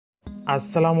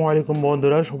আসসালামু আলাইকুম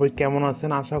বন্ধুরা, সবাই কেমন আছেন?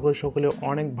 আশা করি সকলে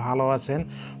অনেক ভালো আছেন।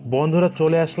 বন্ধুরা,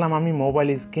 চলে আসলাম আমি মোবাইল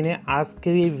স্ক্রিনে।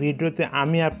 আজকের এই ভিডিওতে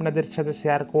আমি আপনাদের সাথে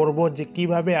শেয়ার করব যে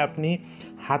কিভাবে আপনি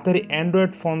হাতের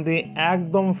অ্যান্ড্রয়েড ফোন দিয়ে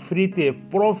একদম ফ্রিতে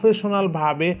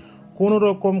প্রফেশনালভাবে কোনো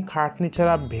রকম খাটনি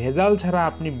ছাড়া, ভেজাল ছাড়া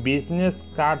আপনি বিজনেস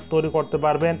কার্ড তৈরি করতে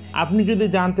পারবেন। আপনি যদি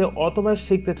জানতে অথবা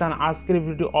শিখতে চান, আজকের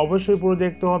ভিডিও অবশ্যই পুরো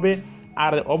দেখতে হবে।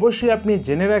 আর অবশ্যই আপনি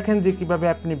জেনে রাখেন যে কিভাবে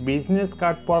আপনি বিজনেস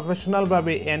কার্ড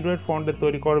প্রফেশনালভাবে অ্যান্ড্রয়েড ফোনে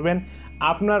তৈরি করবেন,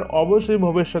 আপনার অবশ্যই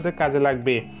ভবিষ্যতে কাজে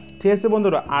লাগবে। ঠিক আছে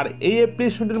বন্ধুরা, আর এই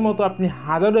অ্যাপ্লিকেশনটির মতো আপনি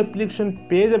হাজারো অ্যাপ্লিকেশন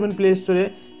পেয়ে যাবেন প্লে স্টোরে,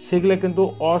 সেগুলো কিন্তু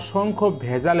অসংখ্য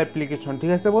ভেজাল অ্যাপ্লিকেশন।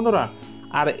 ঠিক আছে বন্ধুরা,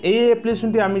 আর এই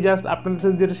অ্যাপ্লিকেশনটি আমি জাস্ট আপনাদের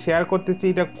সাথে যেটা শেয়ার করতেছি,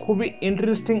 এটা খুবই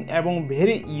ইন্টারেস্টিং এবং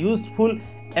ভেরি ইউজফুল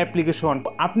অ্যাপ্লিকেশন।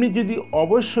 আপনি যদি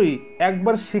অবশ্যই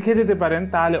একবার শিখে যেতে পারেন,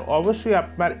 তাহলে অবশ্যই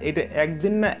আপনার এটা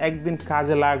একদিন না একদিন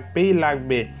কাজে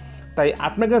লাগবে। তাই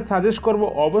আপনাকে সাজেস্ট করব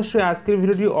অবশ্যই আজকের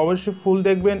ভিডিওটি অবশ্যই ফুল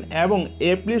দেখবেন এবং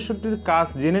অ্যাপ্লিকেশনটির কাজ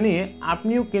জেনে নিয়ে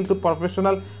আপনিও কিন্তু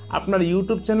প্রফেশনাল আপনার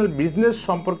ইউটিউব চ্যানেল বিজনেস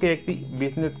সম্পর্কে একটি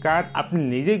বিজনেস কার্ড আপনি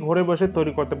নিজেই ঘরে বসে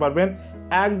তৈরি করতে পারবেন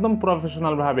একদম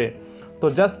প্রফেশনালভাবে। তো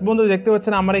জাস্ট বন্ধু দেখতে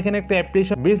পাচ্ছেন আমার এখানে একটা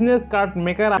অ্যাপ্লিকেশন বিজনেস কার্ড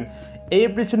মেকার। এই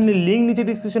অ্যাপ্লিকেশনের লিঙ্ক নিচে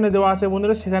ডিসক্রিপশনে দেওয়া আছে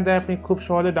বন্ধুরা, সেখান থেকে আপনি খুব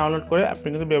সহজে ডাউনলোড করে আপনি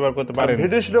কিন্তু ব্যবহার করতে পারেন।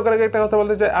 ভিডিও শুরু করার আগে একটা কথা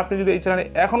বলতে চাই, আপনি যদি এই চ্যানেলে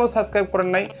এখনো সাবস্ক্রাইব করেন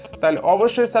নাই, তাহলে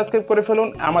অবশ্যই সাবস্ক্রাইব করে ফেলুন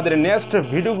আমাদের নেক্সট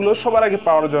ভিডিওগুলো সবার আগে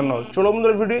পাওয়ার জন্য। চলো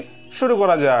বন্ধুরা, ভিডিও শুরু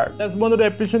করা যাক। জাস্ট বন্ধুরা,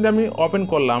 অ্যাপ্লিকেশনটি আমি ওপেন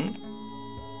করলাম।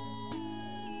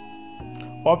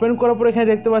 ওপেন করার পর এখানে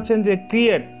দেখতে পাচ্ছেন যে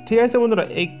ক্রিয়েট। ঠিক আছে বন্ধুরা,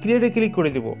 এই ক্রিয়েটে ক্লিক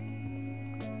করে দিব।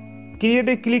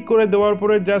 ক্রিয়েটে ক্লিক করে দেওয়ার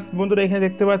পরে জাস্ট বন্ধুরা এখানে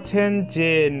দেখতে পাচ্ছেন যে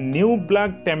নিউ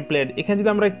ব্ল্যাঙ্ক টেমপ্লেট। এখানে যদি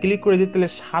আমরা ক্লিক করে দিই তাহলে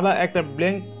সাদা একটা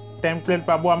ব্ল্যাঙ্ক টেমপ্লেট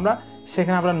পাবো আমরা।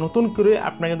 সেখানে আমরা নতুন করে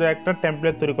আপনার কিন্তু একটা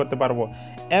টেমপ্লেট তৈরি করতে পারবো।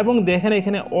 এবং দেখেন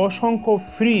এখানে অসংখ্য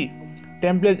ফ্রি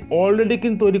টেমপ্লেট অলরেডি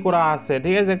কিন্তু তৈরি করা আছে।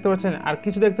 ঠিক আছে, দেখতে পাচ্ছেন। আর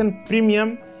কিছু দেখছেন প্রিমিয়াম,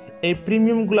 এই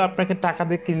প্রিমিয়ামগুলো আপনাকে টাকা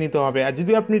দিয়ে কিনে নিতে হবে। আর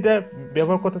যদি আপনি এটা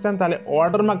ব্যবহার করতে চান তাহলে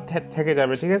অর্ডার মার্ক থেকে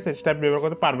যাবে। ঠিক আছে, সেটা ব্যবহার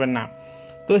করতে পারবেন না।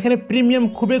 তো এখানে প্রিমিয়াম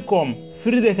খুবই কম,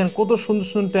 ফ্রি দেখেন কত সুন্দর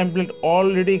সুন্দর টেমপ্লেট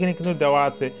অলরেডি এখানে কিন্তু দেওয়া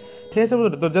আছে। ঠিক আছে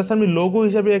বন্ধুরা, তো জাস্ট আমি লোগো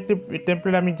হিসাবে একটি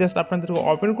টেমপ্লেট আমি জাস্ট আপনাদেরকে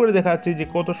ওপেন করে দেখাচ্ছি যে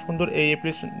কত সুন্দর এই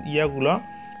অ্যাপ্লিকেশন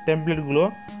টেমপ্লেটগুলো।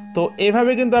 তো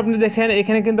এইভাবে কিন্তু আপনি দেখেন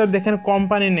এখানে কিন্তু দেখেন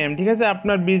কোম্পানি নেম। ঠিক আছে,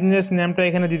 আপনার বিজনেস নেমটা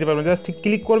এখানে দিতে পারবেন। জাস্ট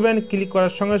ক্লিক করবেন, ক্লিক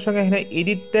করার সঙ্গে সঙ্গে এখানে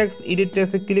এডিট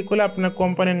ট্যাক্সে ক্লিক করলে আপনার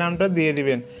কোম্পানির নামটা দিয়ে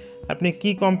দিবেন, আপনি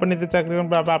কি কোম্পানিতে চাকরি করেন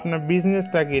বা আপনার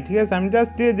বিজনেসটা কি। ঠিক আছে, আমি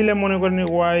জাস্ট দিয়ে দিলে মনে করেন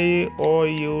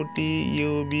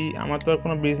YOUTUB, আমার তো আর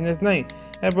কোনো বিজনেস নাই,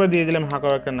 এরপর দিয়ে দিলাম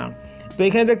হাঁকাও একটা নাম। তো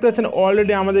এখানে দেখতে পাচ্ছেন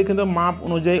অলরেডি আমাদের কিন্তু মাপ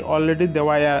অনুযায়ী অলরেডি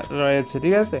দেওয়া রয়েছে।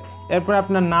 ঠিক আছে, এরপরে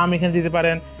আপনার নাম এখানে দিতে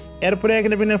পারেন। এরপরে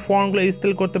এখানে আপনি ফর্মগুলো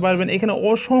ইনস্টল করতে পারবেন। এখানে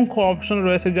অসংখ্য অপশন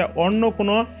রয়েছে যা অন্য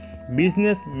কোনো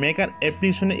বিজনেস মেকার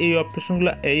অ্যাপ্লিকেশনে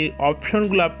এই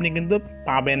অপশনগুলো আপনি কিন্তু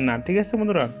পাবেন না। ঠিক আছে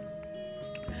বন্ধুরা,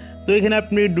 তো এখানে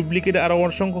আপনি ডুপ্লিকেট আরও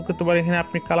অসংখ্য করতে পারেন। এখানে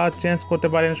আপনি কালার চেঞ্জ করতে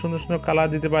পারেন, সুন্দর সুন্দর কালার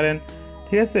দিতে পারেন।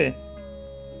 ঠিক আছে,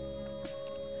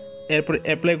 এরপর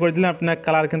অ্যাপ্লাই করে দিলে আপনার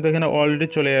কালার কিন্তু এখানে অলরেডি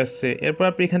চলে আসছে। এরপর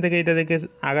আপনি এখান থেকে এটা দেখে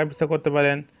আগা পিছা করতে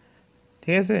পারেন।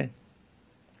 ঠিক আছে,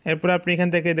 এরপর আপনি এখান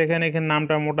থেকে দেখেন এখানে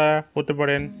নামটা মোটা করতে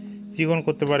পারেন, চিকন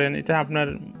করতে পারেন, এটা আপনার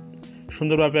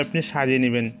সুন্দরভাবে আপনি সাজিয়ে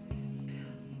নেবেন।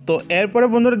 তো এরপরে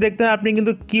বন্ধুরা দেখতে আপনি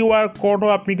কিন্তু কিউআর কোডও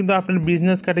আপনি কিন্তু আপনার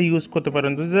বিজনেস কার্ডে ইউজ করতে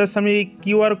পারেন। তো জাস্ট আমি এই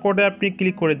কিউআর কোডে আপনি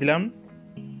ক্লিক করে দিলাম।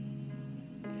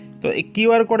 তো এই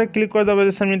কিউআর কোডে ক্লিক করে দেওয়ার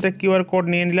জাস্ট আমি একটা কিউআর কোড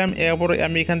নিয়ে নিলাম। এরপর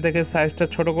আমি এখান থেকে সাইজটা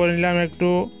ছোট করে নিলাম, একটু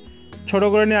ছোট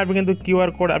করে নিয়ে আপনি কিন্তু কিউআর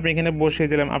কোড আপনি এখানে বসিয়ে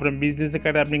দিলাম। আপনার বিজনেস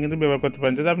কার্ডে আপনি কিন্তু ব্যবহার করতে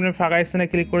পারেন। যদি আপনি ফাঁকা স্থানে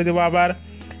ক্লিক করে দেবো, আবার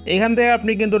এখান থেকে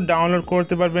আপনি কিন্তু ডাউনলোড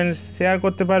করতে পারবেন, শেয়ার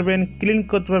করতে পারবেন, ক্লিন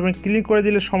করতে পারবেন। ক্লিন করে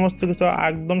দিলে সমস্ত কিছু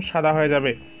একদম সাদা হয়ে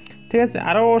যাবে। ঠিক আছে,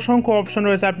 আরও অসংখ্য অপশন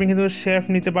রয়েছে, আপনি কিন্তু শেফ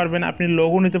নিতে পারবেন, আপনি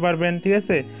লোগো নিতে পারবেন। ঠিক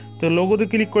আছে, তো লোগোতে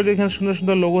ক্লিক করে এখানে সুন্দর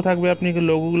সুন্দর লোগো থাকবে, আপনি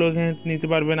লোগোগুলো এখানে নিতে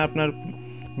পারবেন, আপনার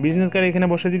বিজনেস কার্ড এখানে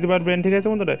বসে দিতে পারবেন। ঠিক আছে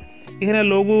বন্ধুরা, এখানে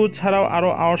লোগো ছাড়াও আরও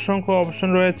অসংখ্য অপশন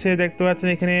রয়েছে, দেখতে পাচ্ছেন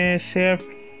এখানে শেফ,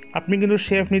 আপনি কিন্তু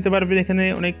শেফ নিতে পারবেন। এখানে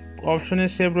অনেক অপশনের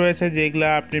শেফ রয়েছে যেগুলো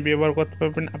আপনি ব্যবহার করতে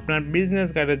পারবেন আপনার বিজনেস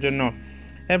কার্ডের জন্য।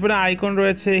 এরপরে আইকন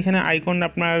রয়েছে, এখানে আইকন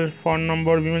আপনার ফোন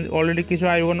নম্বর অলরেডি কিছু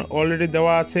আইকন অলরেডি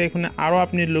দেওয়া আছে। এখানে আরও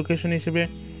আপনি লোকেশন হিসেবে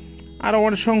আরও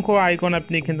অসংখ্য আইকন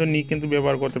আপনি কিন্তু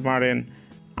ব্যবহার করতে পারেন।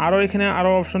 আরও এখানে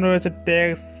আরও অপশন রয়েছে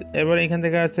ট্যাক্স। এবার এখান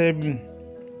থেকে আছে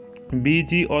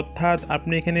বিজি, অর্থাৎ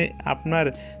আপনি এখানে আপনার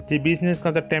যে বিজনেস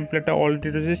কার্ডের টেমপ্লেটটা অলরেডি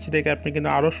রয়েছে সেটাকে আপনি কিন্তু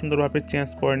আরও সুন্দরভাবে চেঞ্জ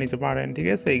করে নিতে পারেন। ঠিক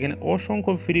আছে, এখানে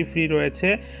অসংখ্য ফ্রি রয়েছে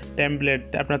টেমপ্লেট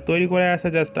আপনার তৈরি করে আছে।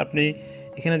 জাস্ট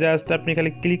আপনি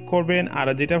খালি ক্লিক করবেন আর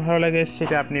যেটা ভালো লাগে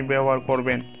সেটা আপনি ব্যবহার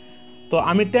করবেন। তো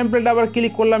আমি টেমপ্লেট আবার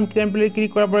ক্লিক করলাম, টেমপ্লেট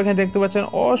ক্লিক করার পর এখানে দেখতে পাচ্ছেন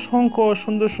অসংখ্য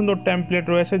সুন্দর সুন্দর টেমপ্লেট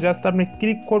রয়েছে। জাস্ট আপনি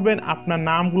ক্লিক করবেন, আপনার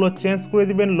নামগুলো চেঞ্জ করে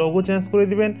দিবেন, লোগো চেঞ্জ করে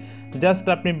দিবেন, জাস্ট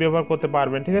আপনি ব্যবহার করতে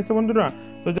পারবেন। ঠিক আছে বন্ধুরা?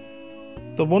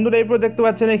 তো বন্ধুরা এরপর দেখতে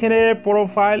পাচ্ছেন এখানে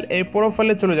প্রোফাইল, এই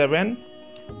প্রোফাইলে চলে যাবেন।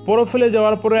 প্রোফাইলে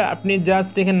যাওয়ার পরে আপনি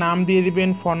জাস্ট এখানে নাম দিয়ে দিবেন,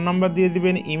 ফোন নাম্বার দিয়ে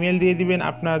দিবেন, ইমেল দিয়ে দিবেন,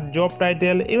 আপনার জব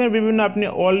টাইটেল, এবং বিভিন্ন আপনি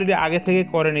অলরেডি আগে থেকে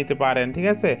করে নিতে পারেন। ঠিক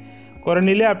আছে? করে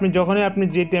নিলে আপনি যখনই আপনি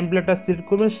যে টেমপ্লেটটা সিলেক্ট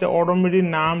করবেন সেটা অটোমেটিক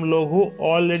নাম লোগো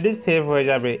অলরেডি সেভ হয়ে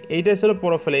যাবে। এইটাই ছিল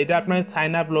প্রোফাইল। এটা আপনাকে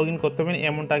সাইন আপ লগ ইন করতে হবেন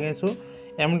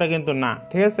এমনটা কিন্তু না।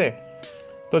 ঠিক আছে?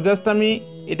 তো জাস্ট আমি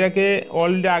এটাকে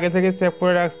অলরেডি আগে থেকে সেভ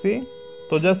করে রাখছি।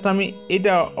 তো জাস্ট আমি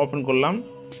এটা ওপেন করলাম।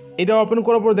 এটা ওপেন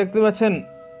করার পর দেখতে পাচ্ছেন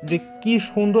যে কি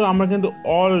সুন্দর আমরা কিন্তু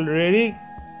অলরেডি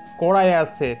করাই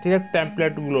আছে। ঠিক আছে?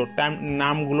 টেমপ্লেটগুলো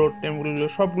টেমপ্লেটগুলো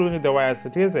সবগুলো কিন্তু দেওয়া আছে।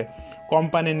 ঠিক আছে?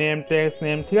 Company name, tax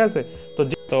name. ঠিক আছে?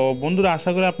 তো বন্ধুরা আশা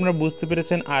করি আপনারা বুঝতে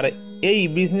পেরেছেন। আর এই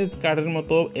বিজনেস কার্ডের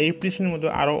মতো এই অ্যাপ্লিকেশনের মতো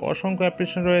আরও অসংখ্য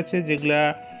অ্যাপ্লিকেশন রয়েছে যেগুলা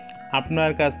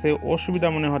আপনার কাছে অসুবিধা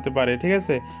মনে হতে পারে। ঠিক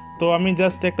আছে? তো আমি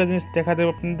জাস্ট একটা জিনিস দেখাতে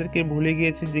আপনাদেরকে ভুলে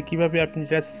গিয়েছি যে কীভাবে আপনি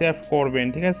এটা সেভ করবেন।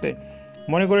 ঠিক আছে?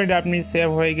 মনে করেন এটা আপনি সেভ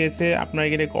হয়ে গেছে, আপনার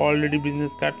এখানে অলরেডি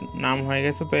বিজনেস কার্ড নাম হয়ে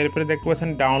গেছে। তো এরপরে দেখতে পাচ্ছেন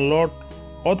ডাউনলোড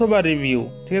অথবা রিভিউ।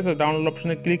 ঠিক আছে? ডাউনলোড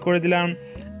অপশনে ক্লিক করে দিলাম।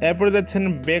 এরপরে যাচ্ছেন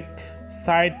ব্যাক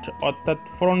সাইড অর্থাৎ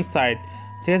ফ্রন্ট সাইড।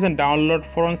 ঠিক আছে? ডাউনলোড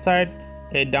ফ্রন্ট সাইড,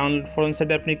 এই ডাউনলোড ফ্রন্ট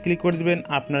সাইডে আপনি ক্লিক করে দেবেন।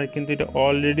 আপনার কিন্তু এটা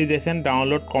অলরেডি দেখেন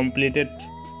ডাউনলোড কমপ্লিটেড,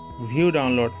 ভিউ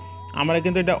ডাউনলোড, আমরা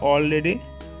কিন্তু এটা অলরেডি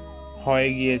হয়ে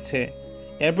গিয়েছে।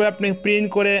 এরপর আপনি প্রিন্ট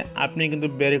করে আপনি কিন্তু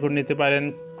বের করে নিতে পারেন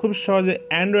খুব সহজে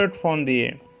অ্যান্ড্রয়েড ফোন দিয়ে।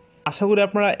 আশা করি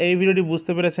আপনারা এই ভিডিওটি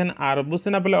বুঝতে পেরেছেন। আর বুঝতে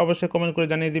না পারলে অবশ্যই কমেন্ট করে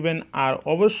জানিয়ে দিবেন, আর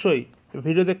অবশ্যই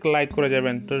ভিডিওতে লাইক করে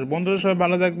যাবেন। তো বন্ধুরা সবাই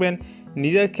ভালো থাকবেন,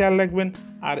 নিজের খেয়াল রাখবেন,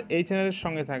 আর এই চ্যানেলের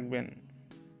সঙ্গে থাকবেন।